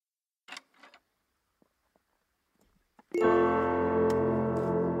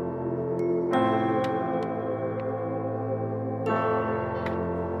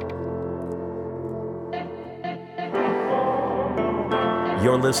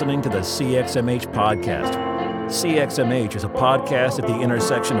You're listening to the CXMH podcast. CXMH is a podcast at the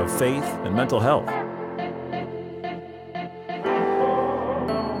intersection of faith and mental health.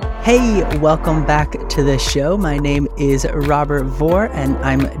 Hey, welcome back to the show. My name is Robert Vore, and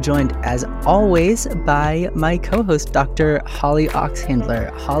I'm joined, as always, by my co-host, Dr. Holly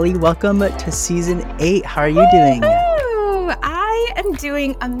Oxhandler. Holly, welcome to Season 8. How are you doing? I am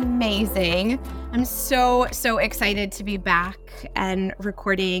doing amazing. I'm so excited to be back and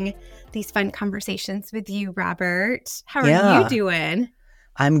recording these fun conversations with you, Robert. How are you doing?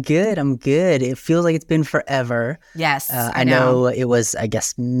 I'm good. It feels like it's been forever. Yes, I know it was, I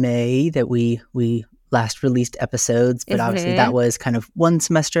guess, May that we last released episodes, but obviously that was kind of one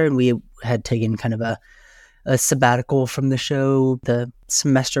semester, and we had taken kind of a sabbatical from the show the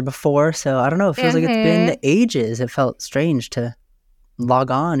semester before. So I don't know. It feels like it's been ages. It felt strange to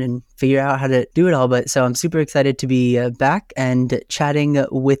log on and figure out how to do it all. But so I'm super excited to be back and chatting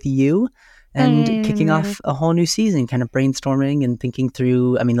with you and kicking off a whole new season, kind of brainstorming and thinking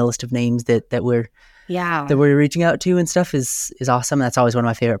through, the list of names that we're reaching out to and stuff is awesome. That's always one of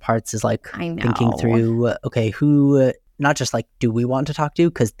my favorite parts, is like thinking through, who, not just like, do we want to talk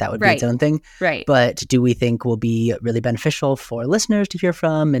to? Because that would be its own thing. Right. But do we think will be really beneficial for listeners to hear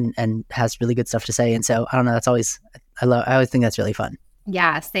from and has really good stuff to say? And so, I don't know, that's always, I always think that's really fun.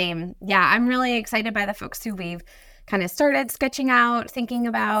 Yeah, same. Yeah, I'm really excited by the folks who we've kind of started sketching out, thinking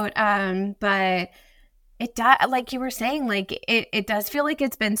about, but it does, like you were saying, like it does feel like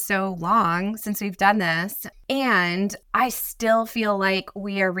it's been so long since we've done this. And I still feel like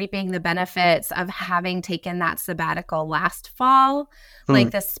we are reaping the benefits of having taken that sabbatical last fall.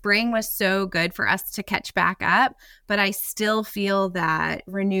 Like the spring was so good for us to catch back up, but I still feel that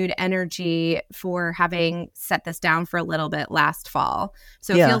renewed energy for having set this down for a little bit last fall.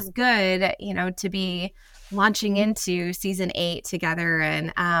 So it feels good, to be launching into season 8 together,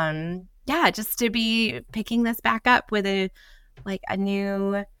 and just to be picking this back up with a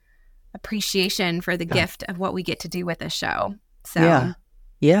new appreciation for the gift of what we get to do with this show. So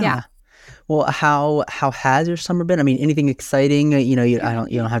yeah. Well, how has your summer been? Anything exciting? You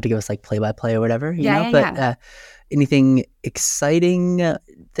don't have to give us like play by play or whatever. But anything exciting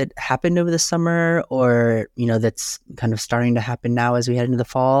that happened over the summer, or that's kind of starting to happen now as we head into the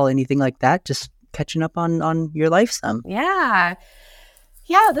fall? Anything like that? Just catching up on your life some.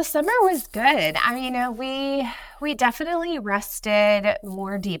 Yeah, the summer was good. We definitely rested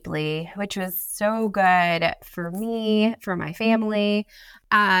more deeply, which was so good for me, for my family.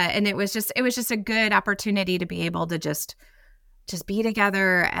 And it was just a good opportunity to be able to just be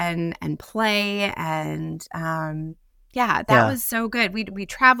together and play. And that was so good. We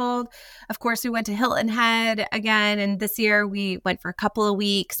traveled. Of course, we went to Hilton Head again. And this year we went for a couple of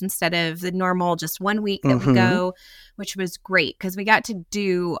weeks instead of the normal just 1 week that we go, which was great because we got to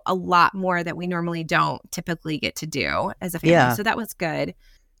do a lot more that we normally don't typically get to do as a family. Yeah. So that was good.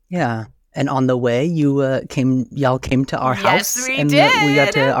 Yeah. And on the way, y'all came to our house. Yes, we and did. We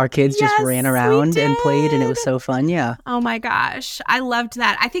got to, our kids just ran around and played, and it was so fun. Yeah. Oh my gosh. I loved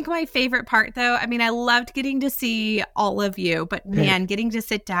that. I think my favorite part, though, I loved getting to see all of you, but man, getting to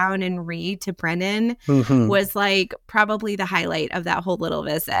sit down and read to Brennan was like probably the highlight of that whole little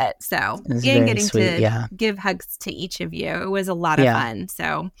visit. So, and getting to give hugs to each of you, it was a lot of fun.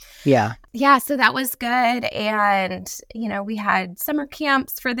 So, so that was good. And, we had summer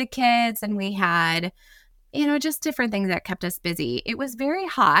camps for the kids. And we had, just different things that kept us busy. It was very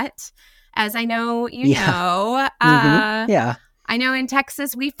hot, as I know you know. I know in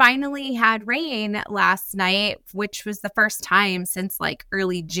Texas, we finally had rain last night, which was the first time since like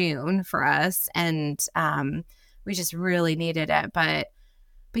early June for us. And we just really needed it. But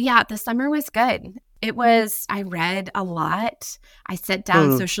yeah, the summer was good. I read a lot. I set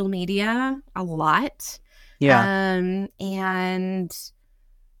down social media a lot. And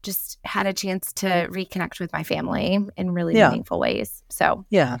just had a chance to reconnect with my family in really meaningful ways. So,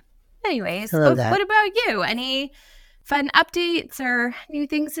 anyways, what about you? Any fun updates or new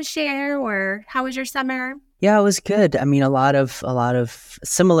things to share, or how was your summer? Yeah, it was good. A lot of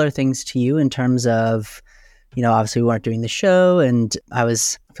similar things to you in terms of, obviously we weren't doing the show, and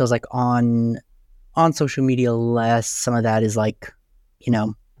feels like on social media less. Some of that is like,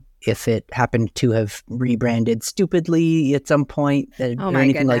 if it happened to have rebranded stupidly at some point or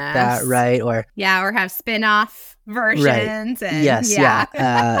anything like that, right? Or have spin-off versions. Right.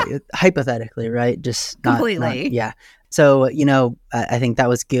 And, hypothetically, right? Just completely. So, I think that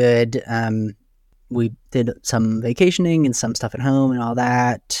was good. We did some vacationing and some stuff at home and all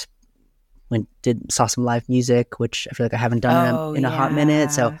that. Saw some live music, which I feel like I haven't done in a hot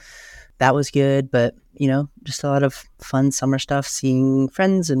minute. So that was good. But, just a lot of fun summer stuff, seeing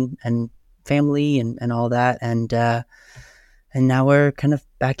friends and family and all that. And now we're kind of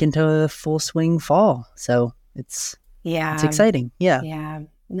back into a full swing fall. So it's exciting. Yeah. Yeah.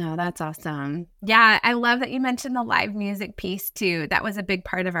 No, that's awesome. Yeah. I love that you mentioned the live music piece too. That was a big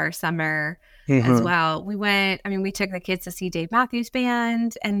part of our summer as well. We took the kids to see Dave Matthews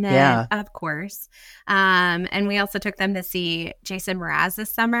Band, and then of course, and we also took them to see Jason Mraz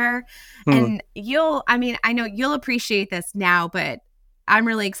this summer. And I know you'll appreciate this now, but I'm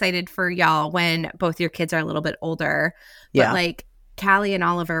really excited for y'all when both your kids are a little bit older. But like Callie and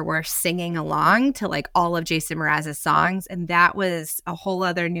Oliver were singing along to like all of Jason Mraz's songs, and that was a whole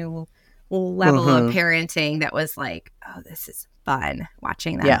other new level of parenting that was like, oh, this is fun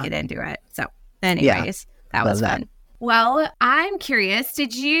watching them get into it. So anyways, that was fun. Well, I'm curious,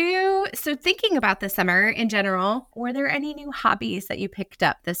 so thinking about the summer in general, were there any new hobbies that you picked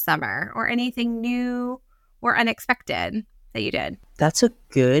up this summer, or anything new or unexpected that you did? That's a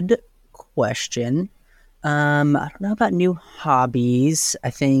good question. I don't know about new hobbies. I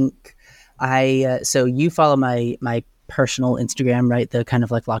think so you follow my personal Instagram, right? The kind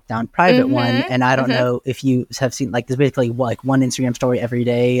of like lockdown private one. And I don't know if you have seen, like, there's basically like one Instagram story every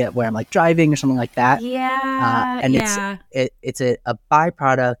day where I'm like driving or something like that. It's a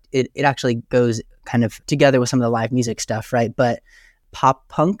byproduct. It actually goes kind of together with some of the live music stuff, right? But pop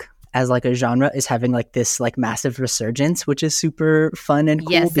punk as like a genre is having like this like massive resurgence, which is super fun and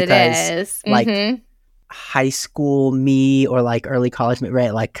cool. Yes, because it is. Like high school me or like early college me,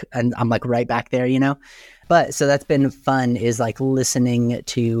 right? Like, and I'm like right back there, But so that's been fun, is like listening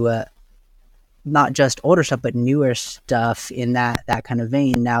to not just older stuff, but newer stuff in that kind of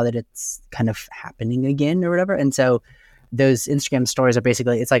vein now that it's kind of happening again or whatever. And so those Instagram stories are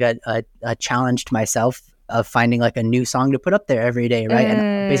basically, it's like a challenge to myself of finding like a new song to put up there every day, right?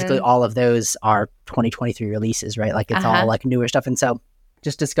 And basically all of those are 2023 releases, right? Like it's all like newer stuff. And so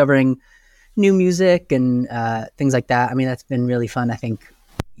just discovering new music and things like that. I mean, that's been really fun. I think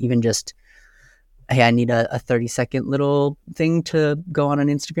even just, hey, I need a 30-second little thing to go on an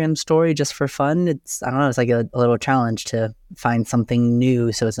Instagram story just for fun. It's, I don't know, it's like a little challenge to find something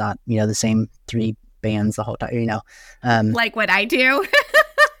new, so it's not, the same 3 bands the whole time, like what I do.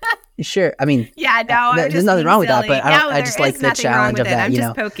 Sure. I mean, there's nothing wrong with that, but I just like the challenge of that. I'm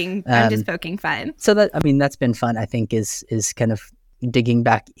just poking fun. So that's been fun. I think is kind of digging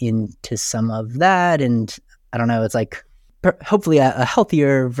back into some of that, and I don't know, it's like hopefully a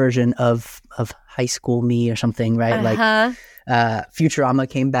healthier version of high school me or something, right? Like Futurama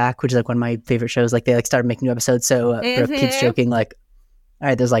came back, which is like one of my favorite shows. Like they like started making new episodes, so Brooke keeps joking like, all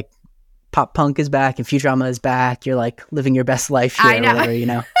right, there's like pop punk is back and Futurama is back, you're like living your best life here or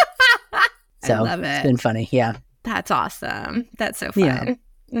whatever, So I love it. It's been funny. Yeah, that's awesome. That's so fun.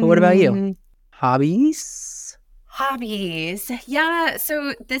 But what about you? Hobbies? Yeah.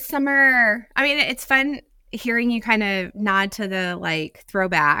 So this summer, I mean, it's fun hearing you kind of nod to the like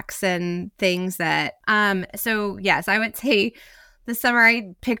throwbacks and things that, so yes, I would say this summer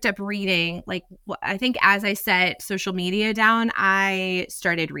I picked up reading. Like, I think as I set social media down, I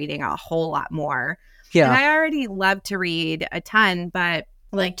started reading a whole lot more. Yeah. And I already love to read a ton, but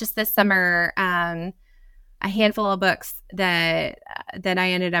like just this summer, a handful of books that I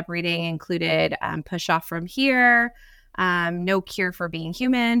ended up reading included Push Off From Here, No Cure for Being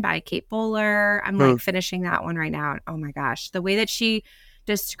Human by Kate Bowler. I'm like finishing that one right now. Oh my gosh. The way that she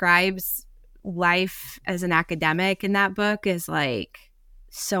describes life as an academic in that book is like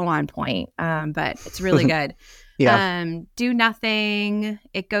so on point. But it's really good. Do Nothing,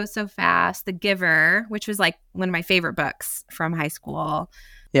 It Goes So Fast, The Giver, which was like one of my favorite books from high school.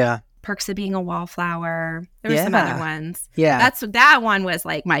 Yeah. Perks of Being a Wallflower. There were some other ones. Yeah. That one was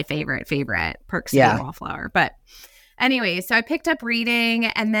like my favorite, Perks of Being a Wallflower. But anyway, so I picked up reading.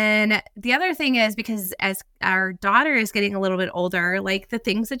 And then the other thing is, because as our daughter is getting a little bit older, like the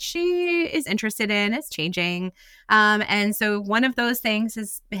things that she is interested in is changing. And so one of those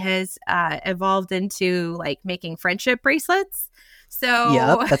things has evolved into like making friendship bracelets. So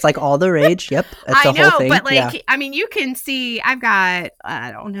yep, that's like all the rage. Yep, that's the whole thing. But like, I mean, you can see I've got,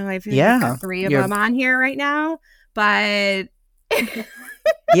 I don't know, I've got 3 of them on here right now, but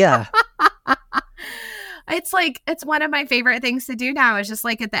yeah. It's like, it's one of my favorite things to do now. Is just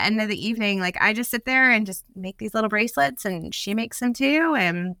like at the end of the evening, like I just sit there and just make these little bracelets, and she makes them too.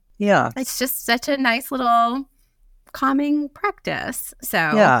 And yeah, it's just such a nice little calming practice. So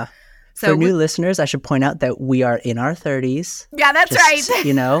yeah. For new listeners, I should point out that we are in our 30s. Yeah, that's right.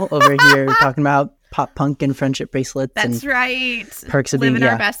 Over here talking about pop punk and friendship bracelets. That's and right. Perks of living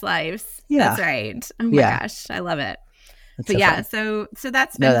being our best lives. Yeah. That's right. Oh my gosh, I love it. But yeah, so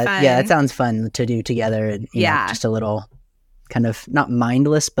that's been fun. Yeah, that sounds fun to do together. And, you know, just a little kind of not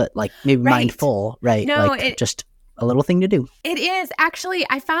mindless, but like maybe mindful, right? No, like just a little thing to do. It is. Actually,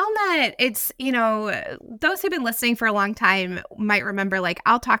 I found that it's, you know, those who've been listening for a long time might remember, like,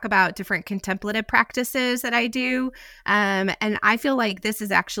 I'll talk about different contemplative practices that I do. And I feel like this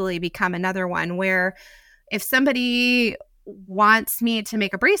has actually become another one where if somebody wants me to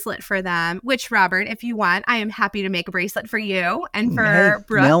make a bracelet for them, which, Robert, if you want, I am happy to make a bracelet for you and for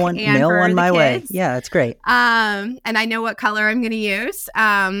Brooke mail and for the my kids. way. Yeah, that's great. And I know what color I'm going to use.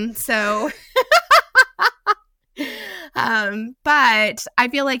 So... but I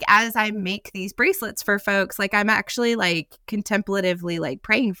feel like as I make these bracelets for folks, like I'm actually like contemplatively like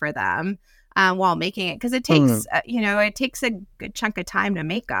praying for them while making it, because it takes it takes a good chunk of time to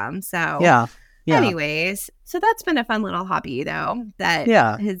make them. So yeah. Anyways, so that's been a fun little hobby though that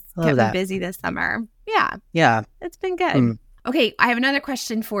has kept me busy this summer. Yeah, it's been good. Okay, I have another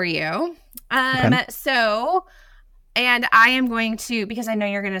question for you. So. And I am going to, because I know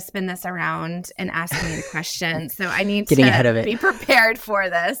you're going to spin this around and ask me the question, so I need to ahead of it. Be prepared for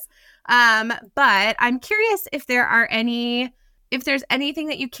this. But I'm curious if there's anything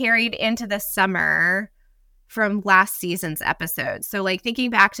that you carried into the summer from last season's episode. So like thinking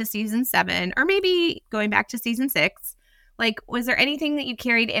back to season 7, or maybe going back to season 6, like was there anything that you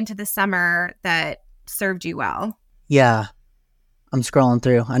carried into the summer that served you well? Yeah. I'm scrolling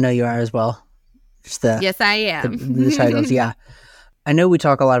through. I know you are as well. Yes, I am. The titles, yeah. I know we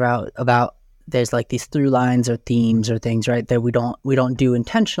talk a lot about there's like these through lines or themes or things, right, that we don't do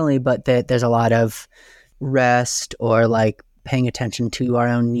intentionally, but that there's a lot of rest or like paying attention to our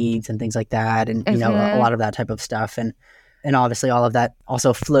own needs and things like that, and you know, a lot of that type of stuff, and obviously all of that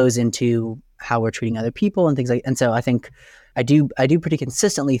also flows into how we're treating other people and things like. And so I think I do pretty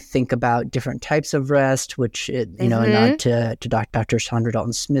consistently think about different types of rest, which, a nod to Dr. Chandra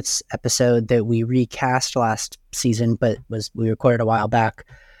Dalton Smith's episode that we recast last season, but we recorded a while back.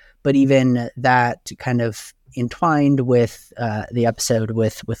 But even that kind of entwined with the episode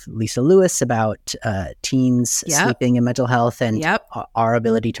with Lisa Lewis about teens sleeping and mental health, and our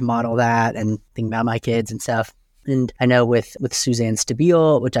ability to model that, and thinking about my kids and stuff. And I know with Suzanne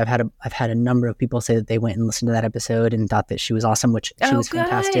Stabile, which I've had a number of people say that they went and listened to that episode and thought that she was awesome, which she was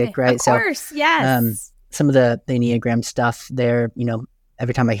fantastic, right? Of course, yes. Some of the Enneagram stuff there, you know,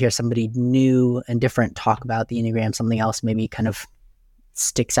 every time I hear somebody new and different talk about the Enneagram, something else maybe kind of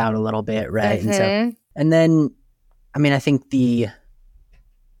sticks out a little bit, right? And so, and then, I mean, I think the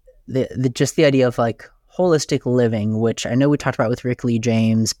just the idea of like holistic living, which I know we talked about with Rick Lee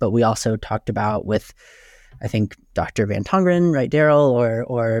James, but we also talked about with, I think, Dr. Van Tongeren, right, Daryl,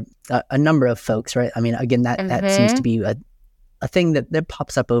 or a number of folks, right? I mean, again, that seems to be a thing that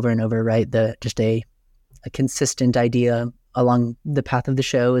pops up over and over, right? Just a consistent idea along the path of the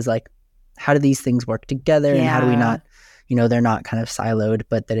show is like, how do these things work together, and how do we not, you know, they're not kind of siloed,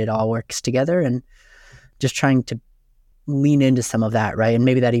 but that it all works together, and just trying to lean into some of that, right? And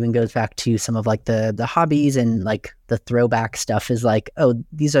maybe that even goes back to some of like the hobbies and like the throwback stuff is like, oh,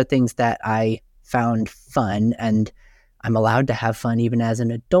 these are things that I found fun, and I'm allowed to have fun even as an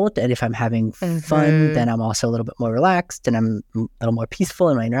adult. And if I'm having fun, then I'm also a little bit more relaxed, and I'm a little more peaceful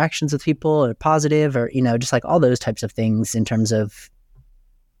in my interactions with people, or positive, or, you know, just like all those types of things in terms of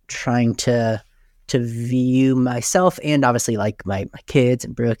trying to view myself and obviously like my kids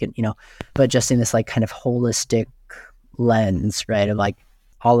and Brooke, and, you know, but just in this like kind of holistic lens, right? Of like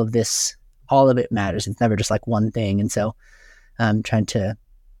all of it matters. It's never just like one thing. And so I'm trying to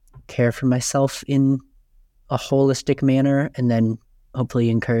care for myself in a holistic manner, and then hopefully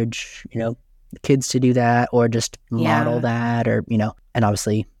encourage, you know, the kids to do that, or just model that, or, you know, and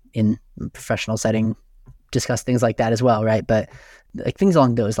obviously in a professional setting, discuss things like that as well, right? But like things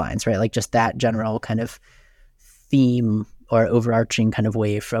along those lines, right? Like just that general kind of theme or overarching kind of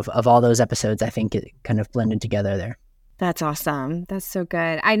wave of all those episodes, I think it kind of blended together there. That's awesome. That's so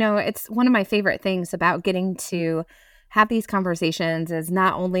good. I know it's one of my favorite things about getting to have these conversations is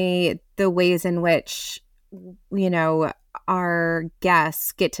not only the ways in which, you know, our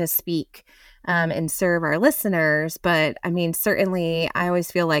guests get to speak and serve our listeners, but I mean, certainly I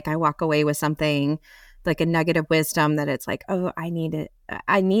always feel like I walk away with something like a nugget of wisdom that it's like, oh, I needed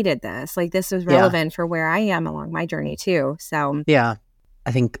this. Like this was relevant for where I am along my journey too. So yeah,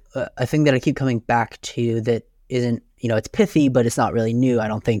 I think a thing that I keep coming back to that isn't, you know, it's pithy, but it's not really new, I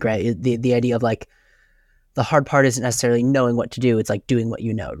don't think, right? The idea of like, the hard part isn't necessarily knowing what to do. It's like doing what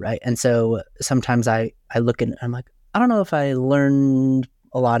you know, right? And so sometimes I look and I'm like, I don't know if I learned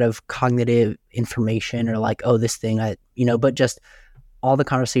a lot of cognitive information or like, oh, this thing, but just all the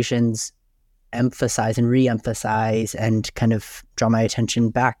conversations emphasize and re-emphasize and kind of draw my attention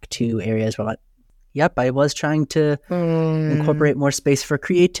back to areas where I was trying to incorporate more space for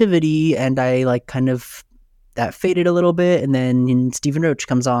creativity, and I like kind of that faded a little bit, and then Stephen Roach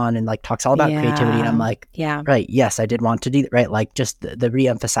comes on and like talks all about creativity, and I'm like, right, yes, I did want to do that, right? Like just the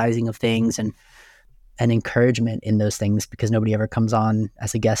re-emphasizing of things and encouragement in those things, because nobody ever comes on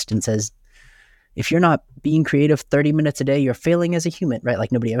as a guest and says, if you're not being creative 30 minutes a day, you're failing as a human, right?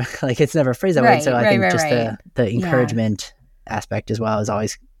 Like nobody ever, like it's never phrased that way. So I think just the encouragement aspect as well is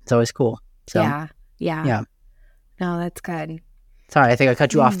always cool. So yeah. No, that's good. Sorry, I think I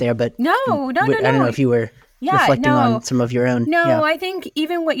cut you off there, but no. I don't know if you were reflecting on some of your own. No, I think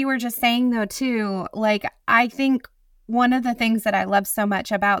even what you were just saying though too, like I think one of the things that I love so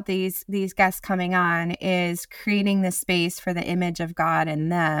much about these guests coming on is creating the space for the image of God in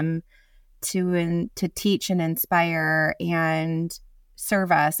them to teach and inspire and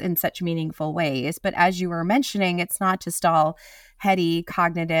serve us in such meaningful ways. But as you were mentioning, it's not just all heady,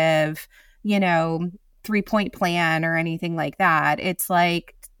 cognitive, 3-point plan or anything like that. It's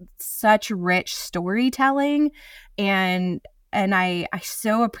like such rich storytelling, and I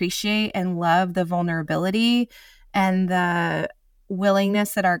so appreciate and love the vulnerability and the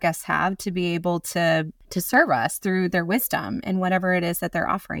willingness that our guests have to be able to serve us through their wisdom and whatever it is that they're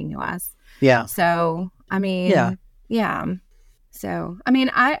offering to us. Yeah. So, I mean, yeah. So, I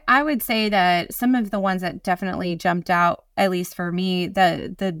mean, I would say that some of the ones that definitely jumped out, at least for me,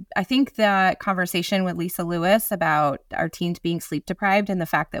 I think the conversation with Lisa Lewis about our teens being sleep deprived and the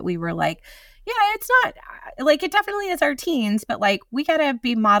fact that we were like, yeah, it's not like, it definitely is our teens, but like, we got to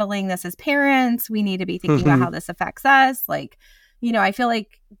be modeling this as parents. We need to be thinking about how this affects us. Like, I feel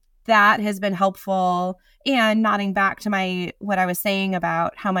like that has been helpful. And nodding back to what I was saying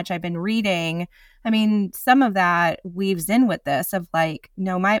about how much I've been reading, I mean, some of that weaves in with this of like,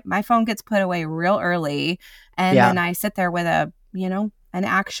 no, my phone gets put away real early. And then I sit there with an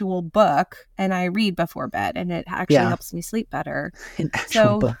actual book and I read before bed, and it actually helps me sleep better. An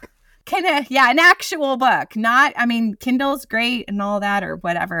actual book. An actual book. Not, I mean, Kindle's great and all that or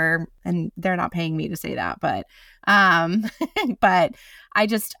whatever. And they're not paying me to say that, but but I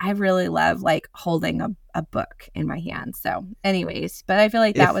really love like holding a book in my hand. So anyways, but I feel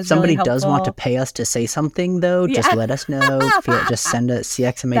like that was somebody really does want to pay us to say something though, just let us know. Just send a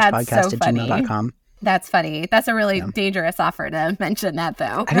cxmhpodcast@gmail.com. That's funny. That's a really dangerous offer to mention that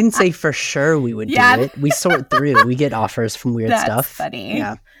though. I didn't say for sure we would do it. We sort through. We get offers from weird stuff. That's funny.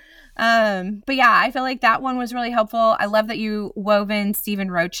 Yeah. But yeah, I feel like that one was really helpful. I love that you wove in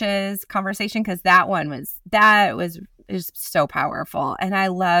Stephen Roach's conversation, because that is so powerful. And I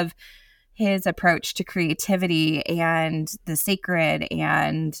love his approach to creativity and the sacred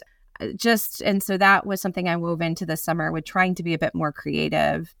and so that was something I wove into this summer with trying to be a bit more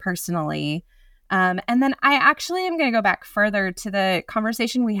creative personally. And then I actually am going to go back further to the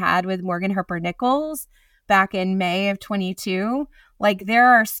conversation we had with Morgan Harper Nichols back in May of 22. Like there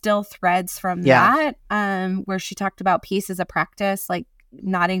are still threads from that where she talked about peace as a practice, like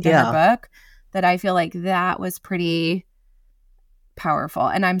nodding to her book, that I feel like that was pretty powerful.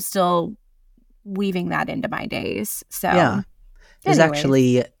 And I'm still weaving that into my days. So there's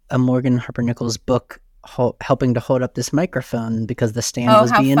actually a Morgan Harper Nichols book helping to hold up this microphone because the stand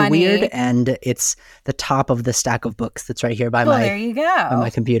was being weird, and it's the top of the stack of books that's right here by there you go. By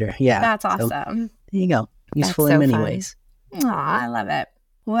my computer. Yeah. That's awesome. So, there you go. Useful in many ways. Aw, I love it.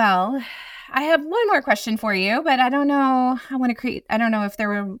 Well, I have one more question for you, but I don't know. I don't know if there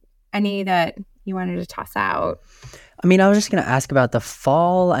were any that you wanted to toss out. I mean, I was just going to ask about the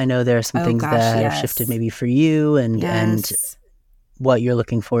fall. I know there are some things that have shifted maybe for you and what you're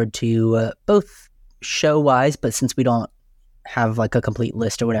looking forward to, both show-wise, but since we don't have like a complete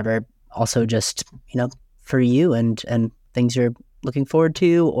list or whatever, also just, for you and things you're looking forward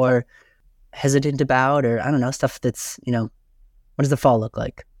to or hesitant about, or I don't know, stuff that's, what does the fall look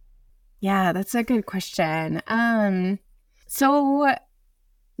like? Yeah, that's a good question. So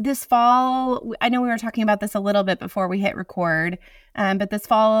this fall, I know we were talking about this a little bit before we hit record, but this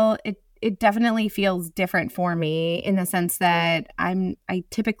fall, it definitely feels different for me in the sense that I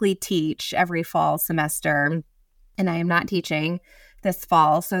typically teach every fall semester, and I am not teaching this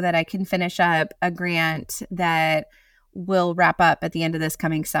fall so that I can finish up a grant that will wrap up at the end of this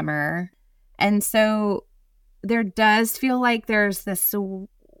coming summer. And so there does feel like there's this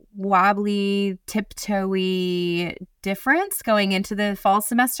wobbly, tiptoey difference going into the fall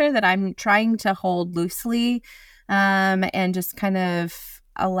semester that I'm trying to hold loosely and just kind of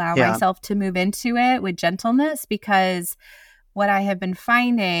allow myself to move into it with gentleness, because what I have been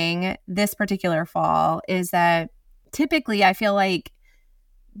finding this particular fall is that typically I feel like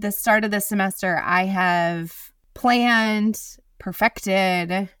the start of the semester, I have planned,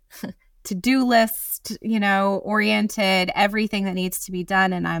 perfected, to-do list, oriented, everything that needs to be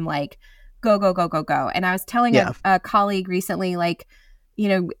done. And I'm like, go, go, go, go, go. And I was telling a colleague recently, like,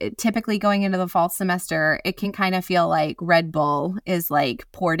 typically going into the fall semester, it can kind of feel like Red Bull is like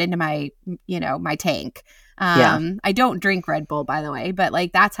poured into my, my tank. I don't drink Red Bull, by the way, but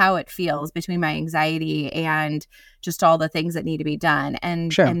like that's how it feels between my anxiety and just all the things that need to be done.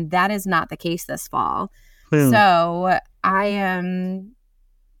 And and that is not the case this fall. So I am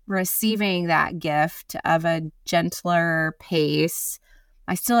receiving that gift of a gentler pace.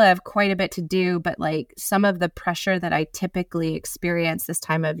 I still have quite a bit to do, but like some of the pressure that I typically experience this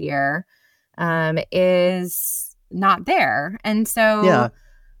time of year is not there. And so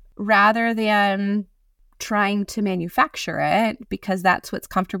rather than trying to manufacture it because that's what's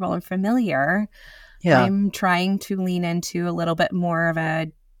comfortable and familiar, I'm trying to lean into a little bit more of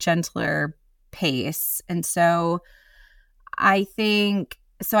a gentler pace. And so I think,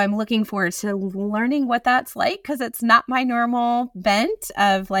 I'm looking forward to learning what that's like because it's not my normal bent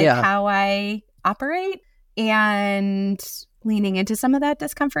of like how I operate, and leaning into some of that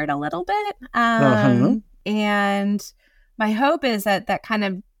discomfort a little bit. And my hope is that kind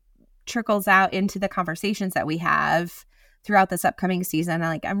of trickles out into the conversations that we have throughout this upcoming season.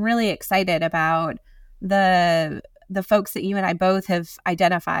 Like, I'm really excited about the folks that you and I both have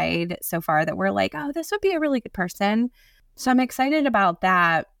identified so far that we're like, oh, this would be a really good person. So I'm excited about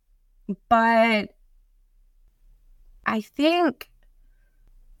that. But I think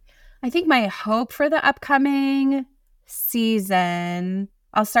my hope for the upcoming season,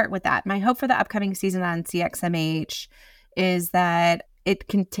 I'll start with that. My hope for the upcoming season on CXMH is that it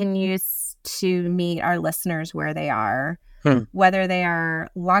continues to meet our listeners where they are, whether they are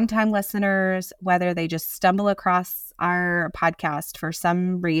longtime listeners, whether they just stumble across our podcast for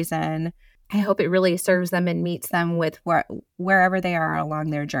some reason. I hope it really serves them and meets them with wherever they are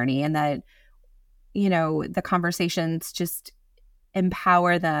along their journey, and that, the conversations just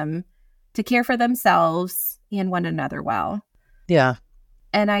empower them to care for themselves and one another well. Yeah.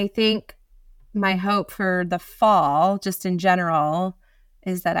 And I think my hope for the fall, just in general,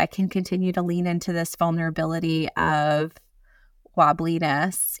 is that I can continue to lean into this vulnerability of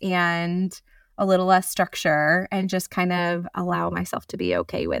wobbliness and a little less structure, and just kind of allow myself to be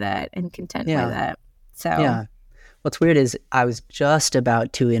okay with it and content with it. So what's weird is I was just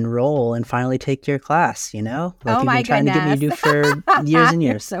about to enroll and finally take your class, like you've been trying to get me to do for years and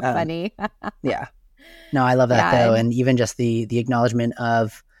years. So funny. No, I love that though. And even just the acknowledgement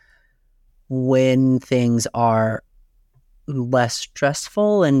of when things are less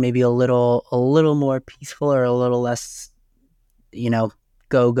stressful and maybe a little more peaceful, or a little less,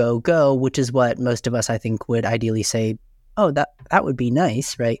 go, go, go, which is what most of us, I think, would ideally say, oh, that would be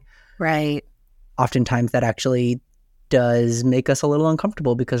nice, right? Right. Oftentimes that actually does make us a little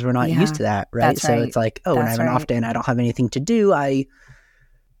uncomfortable because we're not used to that, right? That's so it's like, when I have an off day and I don't have anything to do, I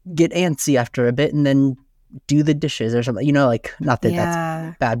get antsy after a bit and then do the dishes or something, not that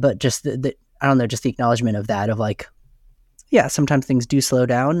that's bad, but just the I don't know, just the acknowledgement of that, of like, sometimes things do slow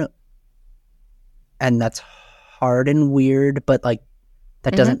down and that's hard and weird, but like,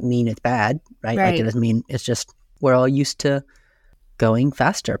 that doesn't mean it's bad, right? Like, it doesn't mean it's just, we're all used to going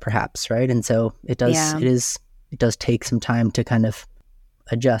faster perhaps, right? And so it does take some time to kind of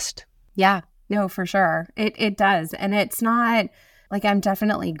adjust. Yeah, no, for sure. It does. And it's not like, I'm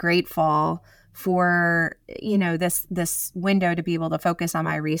definitely grateful for, this window to be able to focus on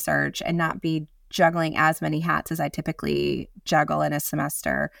my research and not be juggling as many hats as I typically juggle in a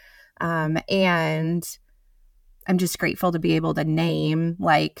semester. And I'm just grateful to be able to name,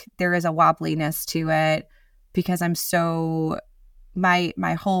 like, there is a wobbliness to it, because I'm so, my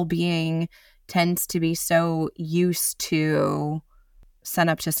whole being tends to be so used to sun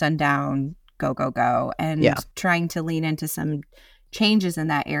up to sundown, go, go, go. And trying to lean into some changes in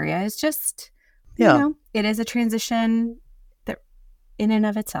that area is just, it is a transition that in and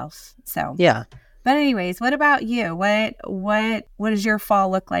of itself. So, But anyways, what about you? What does your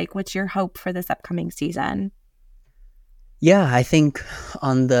fall look like? What's your hope for this upcoming season? Yeah, I think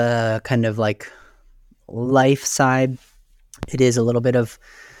on the kind of like life side, it is a little bit of,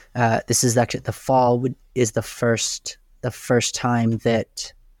 this is actually, the fall is the first time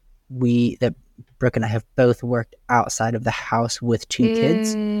that Brooke and I have both worked outside of the house with two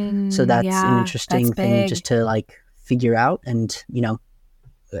kids. So that's an interesting thing just to like figure out. And,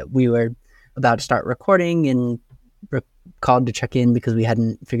 we were about to start recording and Brooke called to check in because we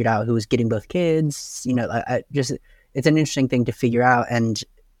hadn't figured out who was getting both kids. It's an interesting thing to figure out. And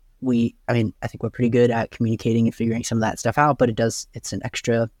I think we're pretty good at communicating and figuring some of that stuff out, but it's an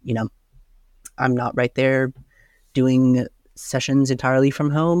extra, I'm not right there doing sessions entirely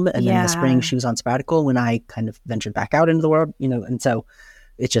from home. And then in the spring she was on sabbatical when I kind of ventured back out into the world, and so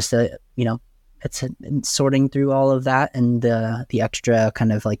it's just it's sorting through all of that and the extra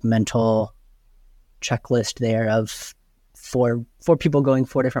kind of like mental checklist there of four people going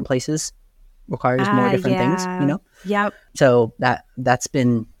 4 different places requires more different things, Yep. So that's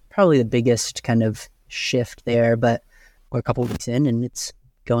been probably the biggest kind of shift there, but we're a couple of weeks in and it's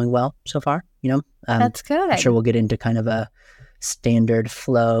going well so far, That's good. I'm sure we'll get into kind of a standard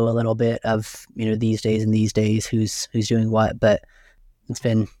flow a little bit of, these days who's doing what, but it's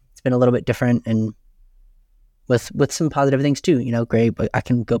been a little bit different and with some positive things too, Gray, but I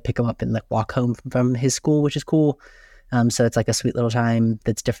can go pick him up and like walk home from his school, which is cool. So it's like a sweet little time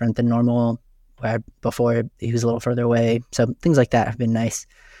that's different than normal, where before he was a little further away. So things like that have been nice.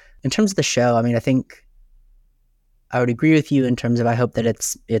 In terms of the show, I think I would agree with you in terms of I hope that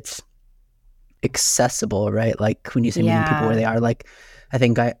it's accessible, right? Like when you say meeting people where they are, like I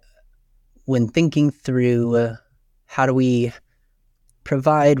think when thinking through how do we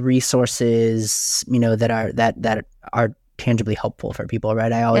provide resources, that are tangibly helpful for people,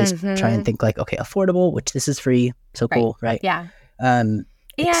 right? I always try and think like, okay, affordable, which this is free, so cool, right? Yeah. And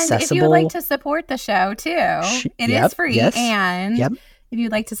if you would like to support the show too, it is free. Yes, and if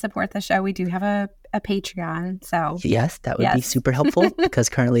you'd like to support the show, we do have a Patreon. So yes, that would be super helpful because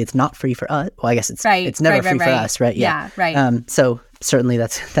currently it's not free for us. Well, I guess it's never free for us, right? Yeah, right. So certainly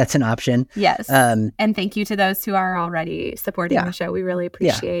that's an option. Yes. And thank you to those who are already supporting the show. We really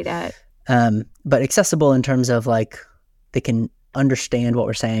appreciate it. But accessible in terms of like they can understand what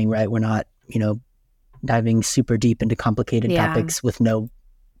we're saying, right? We're not, diving super deep into complicated topics with no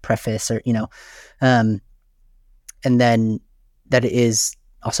preface or, and then that it is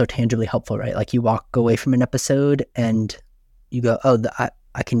also tangibly helpful, right? Like you walk away from an episode and you go, oh,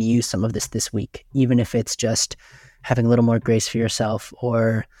 I can use some of this week, even if it's just having a little more grace for yourself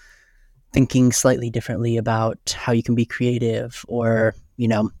or thinking slightly differently about how you can be creative or,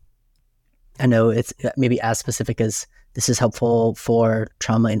 I know it's maybe as specific as this is helpful for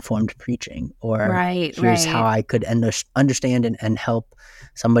trauma-informed preaching or here's how I could understand and help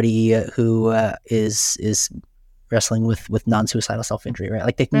somebody who is wrestling with non-suicidal self-injury, right?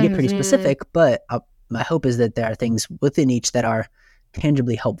 Like they can get pretty specific, but my hope is that there are things within each that are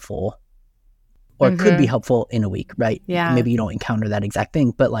tangibly helpful or could be helpful in a week, right? Yeah. Maybe you don't encounter that exact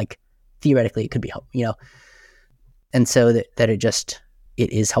thing, but like theoretically it could be helpful, And so that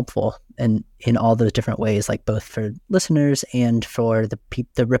it is helpful and in all those different ways, like both for listeners and for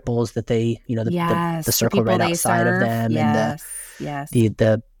the ripples that they, the circle right outside of them and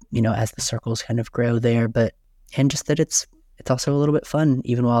the as the circles kind of grow there, and just that it's also a little bit fun,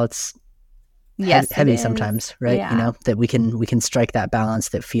 even while it's heavy sometimes, right? Yeah. That we can strike that balance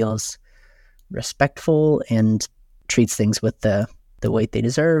that feels respectful and treats things with the weight they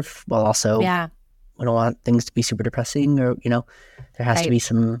deserve, while also we don't want things to be super depressing or, there has to be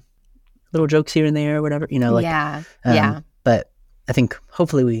some little jokes here and there or whatever, But I think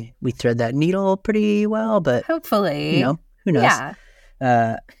hopefully we thread that needle pretty well, but hopefully, who knows? Yeah.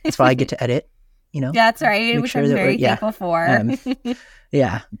 That's why I get to edit. That's right, which I'm very thankful for.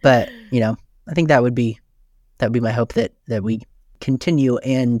 But I think that would be my hope that we continue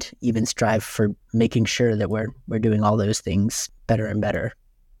and even strive for making sure that we're doing all those things better and better.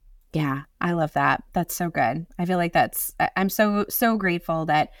 Yeah, I love that. That's so good. I feel like I'm so grateful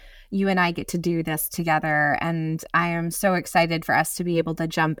that you and I get to do this together, and I am so excited for us to be able to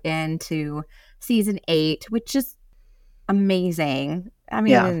jump into season 8, which is amazing. I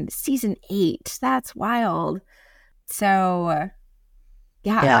mean, season 8, that's wild. So,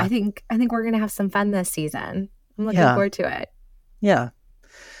 I think we're going to have some fun this season. I'm looking forward to it. Yeah.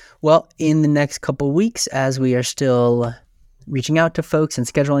 Well, in the next couple weeks, as we are still reaching out to folks and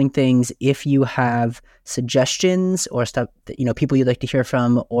scheduling things, if you have suggestions or stuff that, people you'd like to hear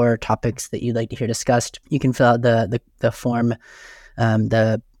from or topics that you'd like to hear discussed, you can fill out the form,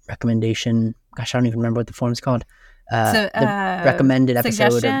 the recommendation. Gosh, I don't even remember what the form is called. The recommended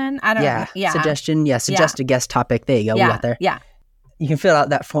episode. Suggestion? I don't know. Yeah. Suggestion. Yeah. Suggest a guest topic. There you go. Yeah. We got there. Yeah. You can fill out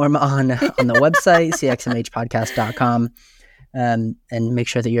that form on the website, cxmhpodcast.com. And make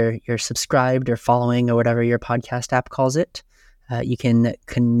sure that you're subscribed or following or whatever your podcast app calls it. You can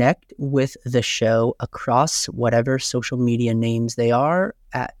connect with the show across whatever social media names they are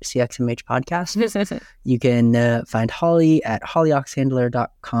at CXMH Podcast. You can find Holly at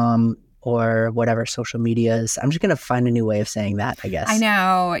hollyoxhandler.com or whatever social medias. I'm just going to find a new way of saying that, I guess. I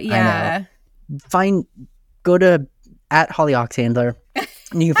know. Yeah. Go to at Holly Oxhandler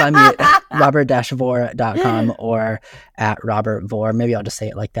You can find me at robert-vore.com or at robertvore. Maybe I'll just say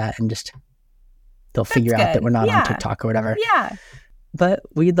it like that and just they'll figure out that we're not on TikTok or whatever. Yeah. But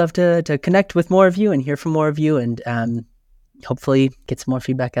we'd love to connect with more of you and hear from more of you and hopefully get some more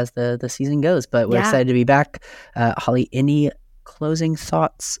feedback as the season goes. But we're excited to be back. Holly, any closing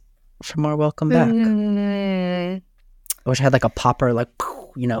thoughts from our welcome back? I wish I had like a popper, like,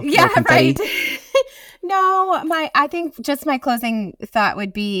 Yeah, right. No, I think just my closing thought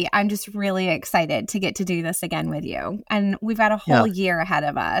would be I'm just really excited to get to do this again with you. And we've got a whole year ahead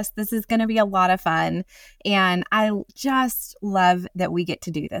of us. This is going to be a lot of fun. And I just love that we get to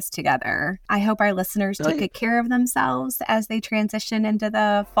do this together. I hope our listeners take good care of themselves as they transition into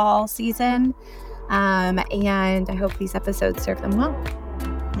the fall season. And I hope these episodes serve them well.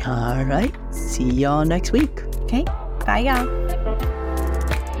 All right. See y'all next week. Okay. Bye, y'all.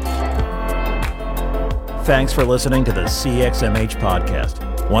 Thanks for listening to the CXMH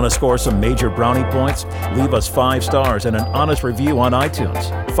podcast. Want to score some major brownie points? Leave us 5 stars and an honest review on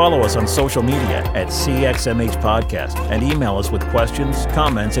iTunes. Follow us on social media at CXMH Podcast and email us with questions,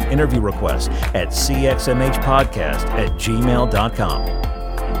 comments, and interview requests at cxmhpodcast@gmail.com.